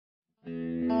Okay,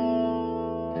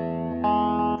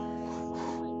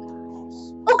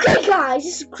 guys,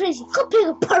 this is crazy. Come pick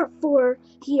a part 4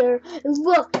 here. And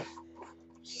look,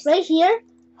 right here,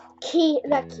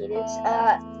 Antarctic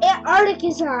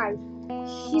is on.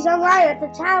 He's online at the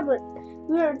tablet.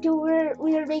 We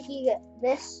were making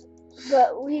this,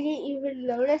 but we didn't even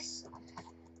notice.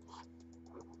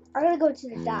 I'm gonna go to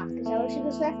the dock. Is that where she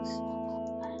goes next?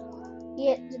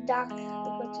 Yeah, the dock.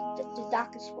 The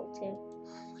dock is full too.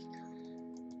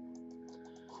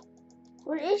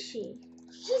 Where is she?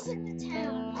 She's in the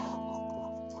town.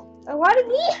 I want to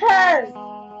meet her!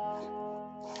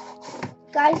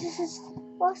 Guys, this is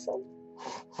awesome.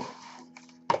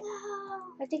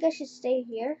 I think I should stay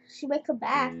here. She might come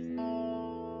back.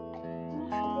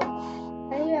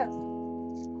 Hurry up.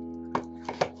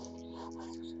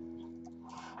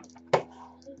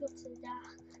 We go to the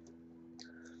dock.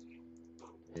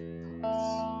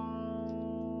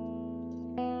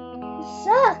 It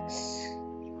sucks.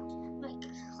 My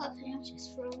club hand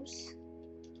just froze.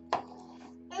 I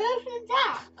go to the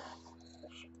dock.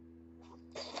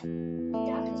 The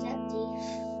dock is empty.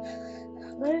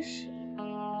 Where is she?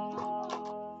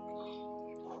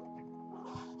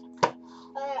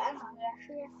 I'm not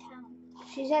actually at town.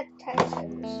 She's at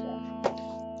Tyson.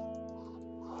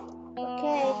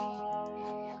 Okay.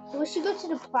 We should go to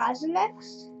the plaza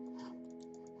next.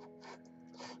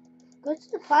 Go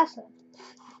to the plaza.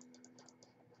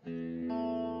 Did I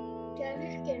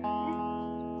just get on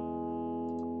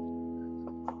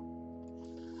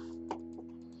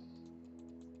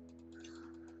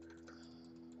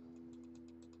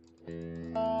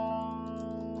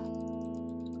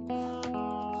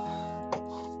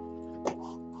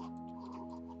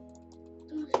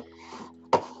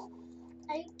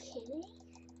Are you kidding?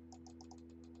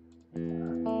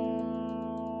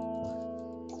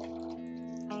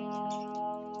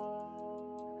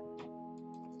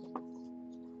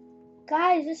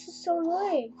 Guys, this is so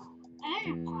annoying.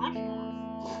 I'm a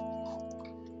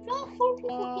podcast. No, 4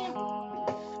 people here.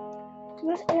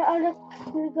 Where's Antarctic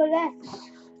gonna go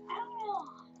next? I don't know.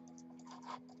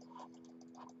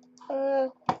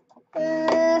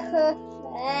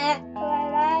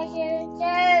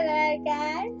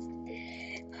 Guys.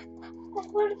 I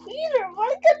want to be there. I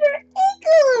want to come to her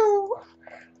igloo.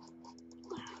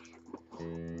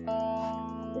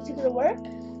 Is it gonna work?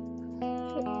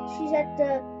 She's at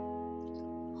the.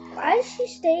 Why does she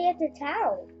stay at the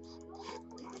town?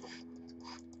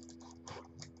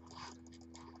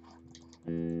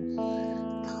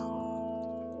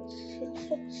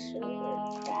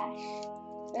 Crash.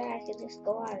 Then I can just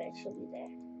go on and she'll be there.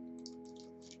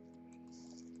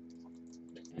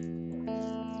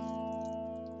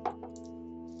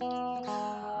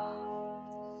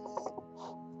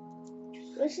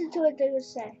 Listen to what they would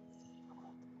say.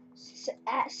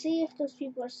 See if those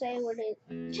people are saying what they.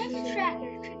 Check the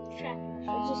tracker. Check the tracker.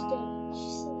 I just did.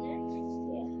 She's still there?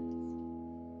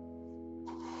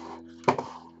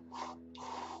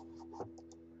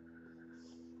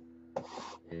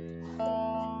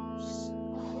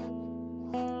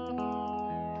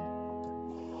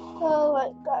 Oh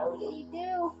my god, what do you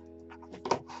do?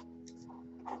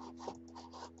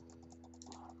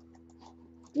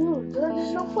 Dude,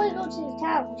 there's no point going to the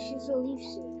town. She's gonna leave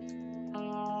soon.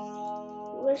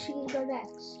 Where's she gonna go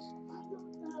next? I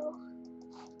don't know.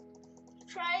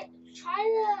 Try to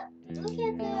look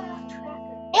at the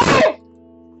tracker.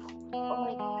 Oh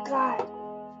my god.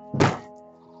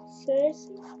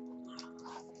 Seriously?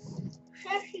 She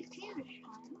actually can this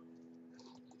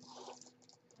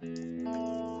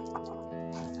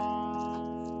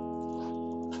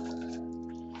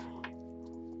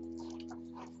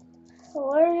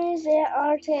Where is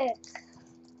Antarctic?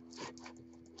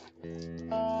 It's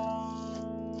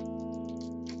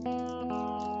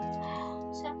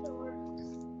not gonna work.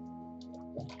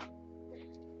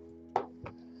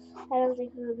 I don't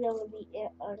think we're gonna be able to meet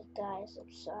Antarctic, guys.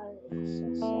 I'm sorry. I'm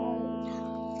so sorry.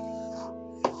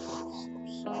 I'm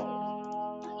sorry.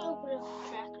 I'm gonna open up the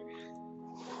tracker.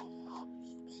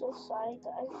 I'm so sorry,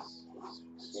 guys.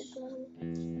 It's so good.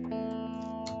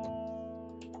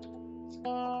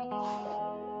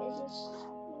 It's just.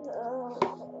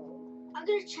 I'm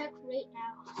gonna check right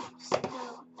now. So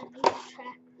I need to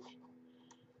track.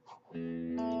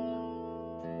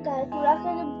 Guys, we're not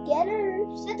gonna get her.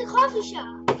 She's at the coffee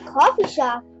shop. Coffee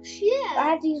shop? Yeah. I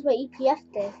have to use my EPF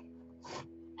day.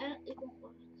 It won't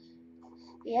work.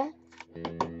 Yeah?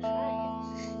 Try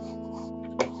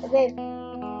Okay. it.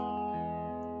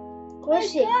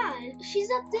 Where's she? Oh my god, she's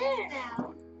up there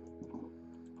now.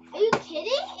 Are you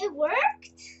kidding? It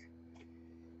worked?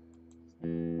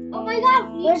 Oh my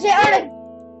god. Where's Antarctic?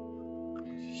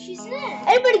 She she's there.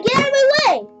 Everybody, get out of my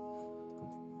way!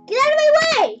 Get out of my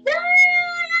way! No,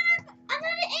 I'm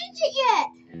not an agent yet.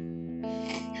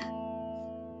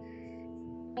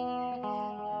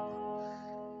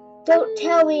 Don't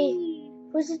tell me.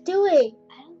 What's it doing?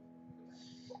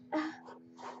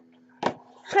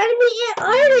 Trying to be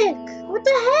Antarctic. What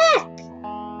the heck?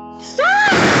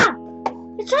 Stop!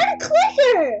 I'm trying to click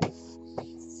her.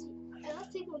 I don't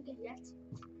think we're good yet.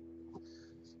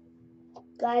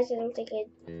 Guys, I don't think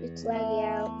it's lagging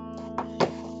out.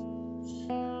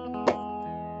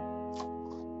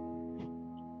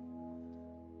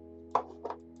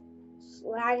 It's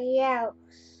lagging out.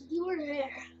 You were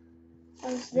there. I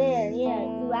was there, yeah,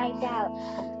 you lagged out.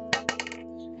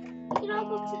 We can all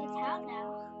go to the town now.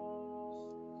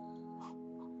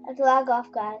 I have to log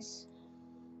off, guys.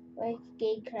 My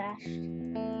game crashed.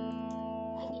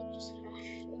 My game just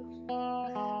crashed.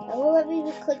 It won't let me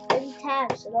even click any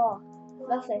tabs at all.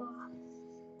 Nothing.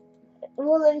 It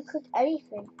won't let me click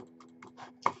anything.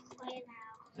 Play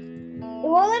now. It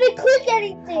won't let me click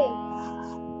anything.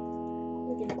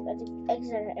 I think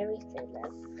exit everything then.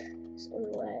 There's no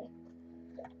way.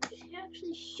 She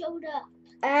actually showed up.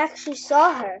 I actually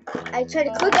saw her. I tried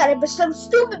to click on it, but some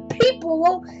stupid people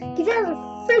won't get out of the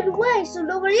freaking way so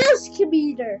nobody else can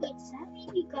beat her. Wait, does that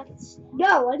mean you got the stamp?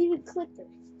 No, I didn't even click her.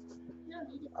 You don't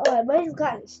need it. Oh, I might have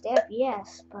gotten a stamp,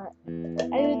 yes, but I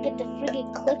didn't even get the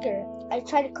freaking clicker. I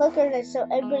tried to click her, and so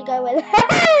everybody got went, ha!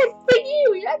 For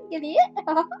you, you're not getting it.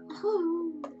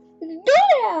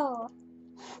 No!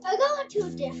 I'll go into a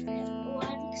different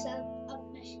one because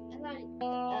I'm not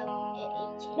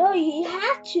agent. No, you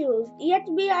have to. You have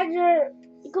to be on your.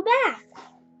 Go back.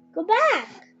 Go back.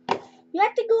 You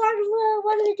have to go on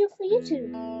what do they do for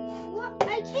YouTube? What?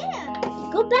 I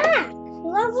can't. Go back.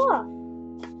 Log off.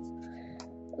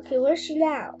 Okay, where's she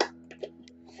now?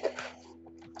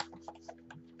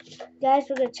 Guys,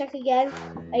 we're gonna check again.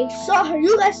 I saw her.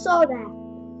 You guys saw that.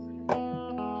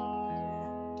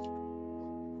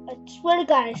 I swear to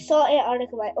God, I saw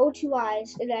Antarctica with my own two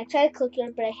eyes, and then I tried to click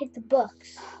her, but I hit the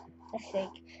books, I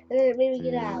think. And then it made me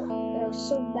get out. And I was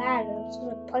so mad. I was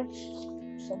gonna punch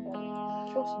somebody,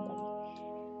 kill somebody.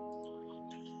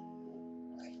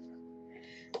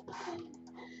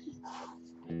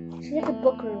 She's at the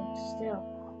book room still.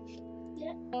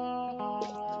 Yep.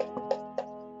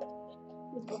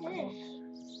 The book That's room.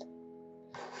 it.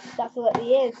 Not gonna let me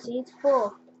in. See, it's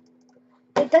full.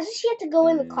 But doesn't she have to go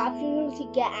in the coffee room to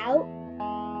get out?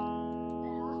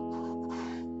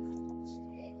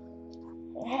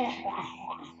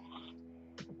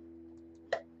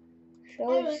 I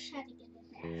wish I had to get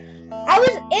in there. I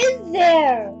was in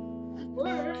there.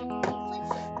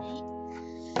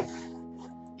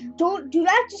 Do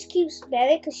not just keep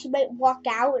spamming because she might walk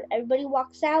out and everybody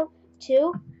walks out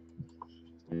too.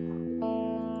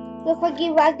 Look, my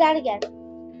game lagged out again.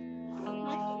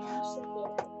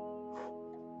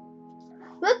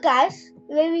 Look, guys,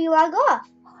 it made me log off.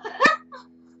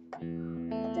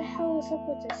 What the hell is up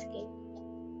with this game?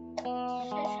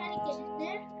 Should I try to get in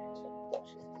there?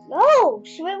 No,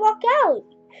 she might walk out.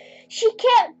 She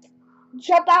can't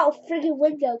jump out a friggin'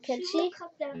 window, can She she? will come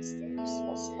downstairs.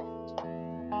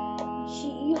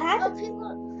 You have Oh, to.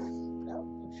 people. No.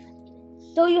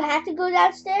 So you have to go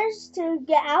downstairs to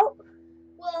get out.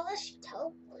 Well, unless she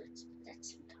teleports.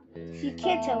 That's sometimes. She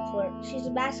can't teleport. She's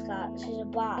a mascot. She's a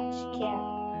bot. She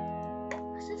can't.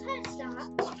 Sometimes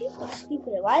not. People are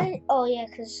stupid. Why did? Oh yeah,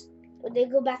 because they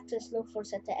go back to the snow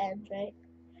force at the end, right?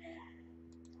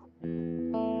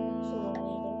 So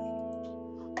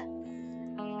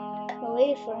we're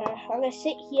waiting for her. I'm gonna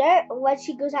sit here. When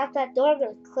she goes out that door, I'm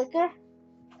gonna click her.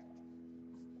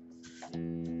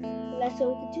 And that's how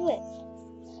we can do it.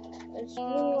 I just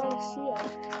really want to see her.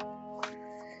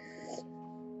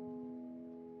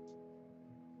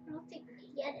 I don't think we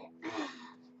can get it.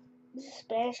 There's a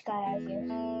Spanish guy out here.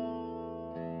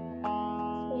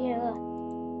 Oh, yeah, look.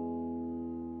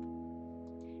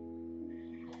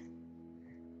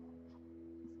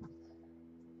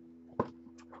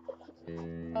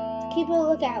 Keep a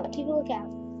lookout. Keep a lookout.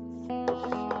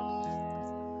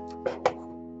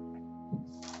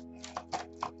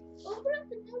 Open up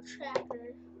the new tracker.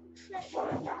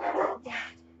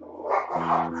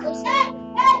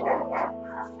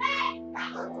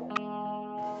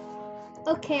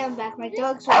 Okay, I'm back. My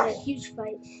dogs were in a huge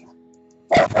fight. She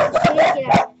didn't get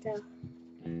out, though.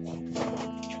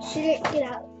 She didn't get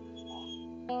out.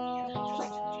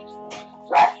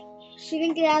 She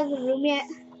didn't get out of the room yet.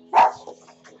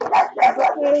 The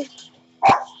book room.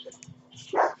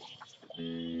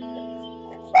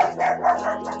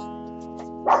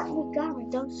 Oh my God, my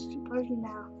dog's too party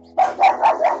now.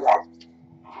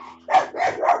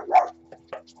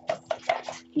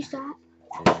 You stop.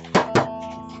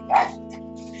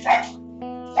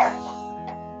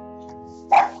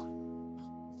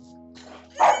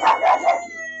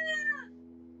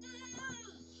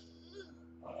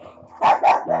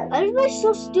 Everybody's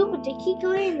so stupid. They keep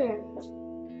going there.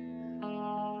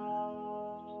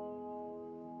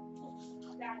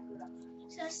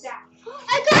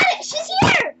 I got it! She's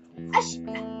here! I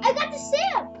got the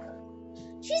stamp!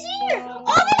 She's here! Oh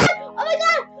my god! Oh my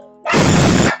god!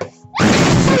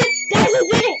 Guys, I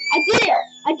did it! I did it!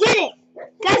 I did it!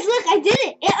 Guys, look! I did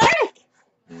it! Antarctic!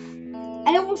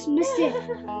 I almost missed it. I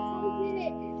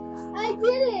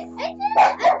did it! I'm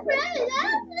proud!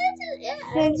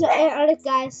 Friends of Antarctic,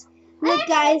 guys. Look,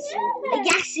 guys. I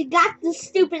actually got the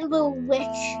stupid little witch.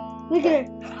 Look at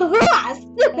her.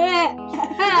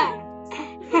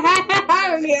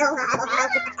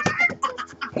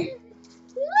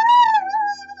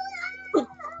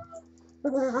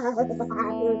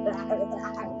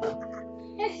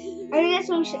 I think that's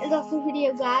when we should end off the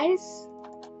video, guys.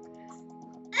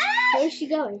 Where's she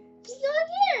going? She's over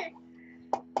here!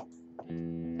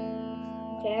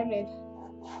 Okay, I'm in.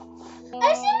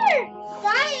 I see her!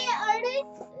 Bye, Antarctic!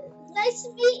 Nice to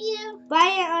meet you!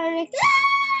 Bye, Antarctic.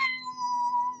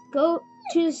 Go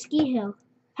to the ski hill.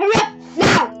 Hurry up!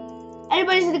 Now!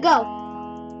 Everybody's gonna go.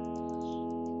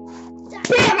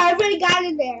 Damn, I already got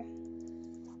in there.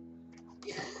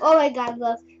 Oh my god,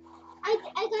 look. I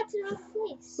got to the wrong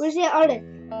place. Where's the Antarctic?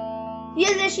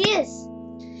 Yeah, there she is.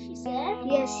 She's there?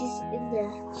 Yeah, she's in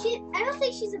there. I don't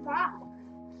think she's a bot.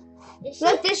 Is she?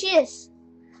 Look, there she is.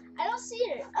 I don't see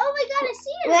her. Oh my god, I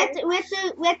see her!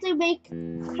 We have to make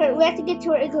her. We have to get to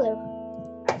her igloo.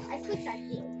 I clicked that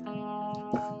here.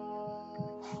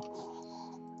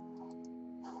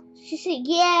 She said,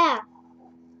 "Yeah."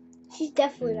 She's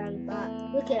definitely not a bot.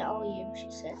 Look at all you. She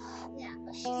said. Yeah,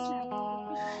 but she's not a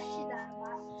bot.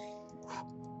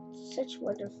 Such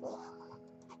wonderful.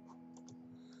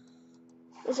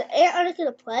 Is the Antarctic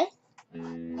gonna play?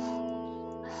 Imagine.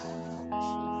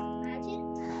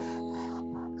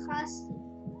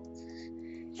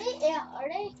 Hey,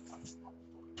 Antarctic.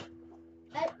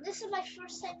 This is my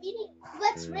first time meeting.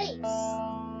 Let's race.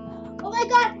 Oh my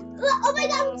god. Oh my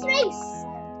god, let's race.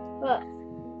 What?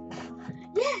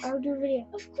 Yes. I'll do a video.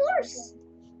 Of course.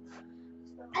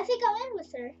 I think I'm in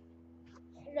with her.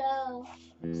 No.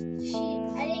 I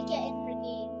didn't get in her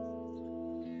game.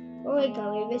 Oh my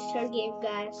god, we missed her game,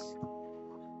 guys.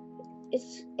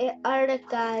 It's Antarctic,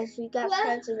 guys. We got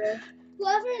friends of her.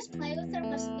 Whoever is playing with her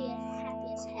must be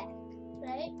happy as heck,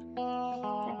 right?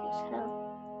 Happy as hell.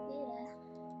 Yeah.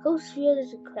 Hopefully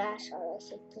there's a crash on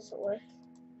us. It doesn't work.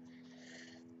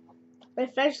 My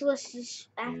friends list is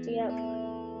acting up.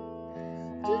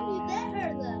 Dude, we met her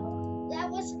though. That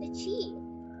wasn't a cheat.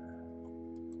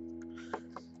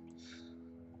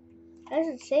 That's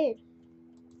insane.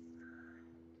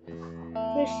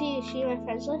 Where's she? Is she in my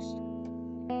friends list?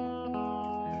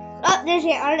 Oh, there's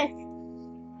the Antarctic.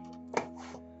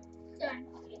 Darn.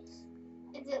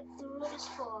 The room is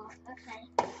full. Okay.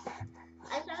 I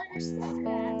can understand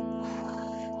that.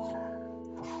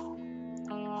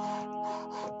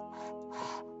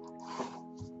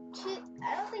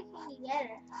 I don't think we can get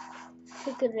her. It's a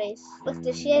good race. Look,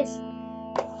 there she is.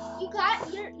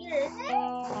 You're in there?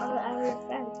 I'm her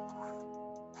friend.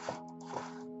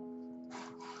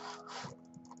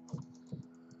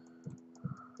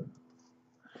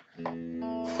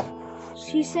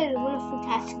 She said, "What a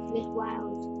fantastic big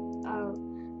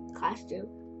wild costume.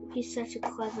 He's such a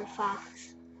clever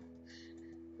fox."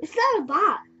 It's not a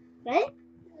bot, right?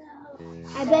 No.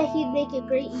 I bet he'd make a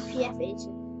great EPF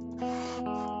agent.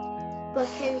 But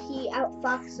can he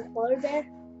outfox a polar bear?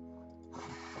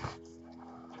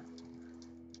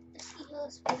 The ski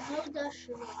hills with no dust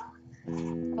rock.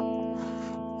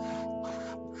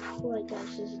 Oh my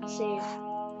gosh, this is insane.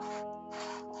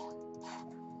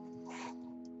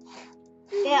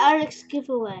 Yeah, Arctic's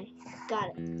giveaway. Got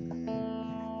it.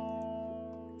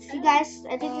 So guys,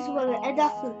 I think this is where we're gonna end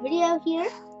off the video here.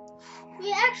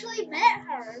 We actually met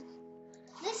her.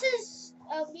 This is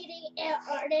meeting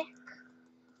Antarctic.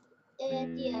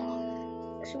 And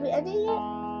yeah. Should we end it yet? I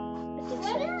think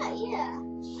Why so. not? Yeah.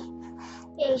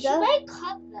 There Hey, we she go. might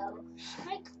come though. She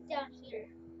might come down here.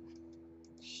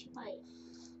 She might.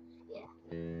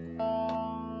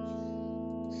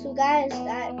 So guys,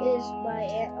 that is my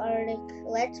Antarctic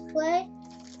Let's Play.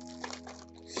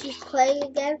 She's playing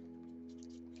again.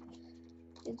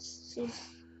 She's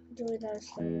doing that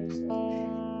stuff.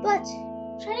 But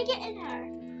Try to get in her.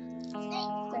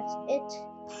 that's it.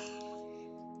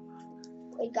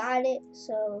 I got it,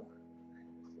 so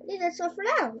I think that's all for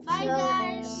now. Bye So,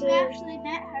 guys. so- We actually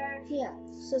met her. yeah,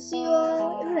 so see you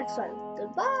all in the next one.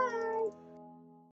 Goodbye.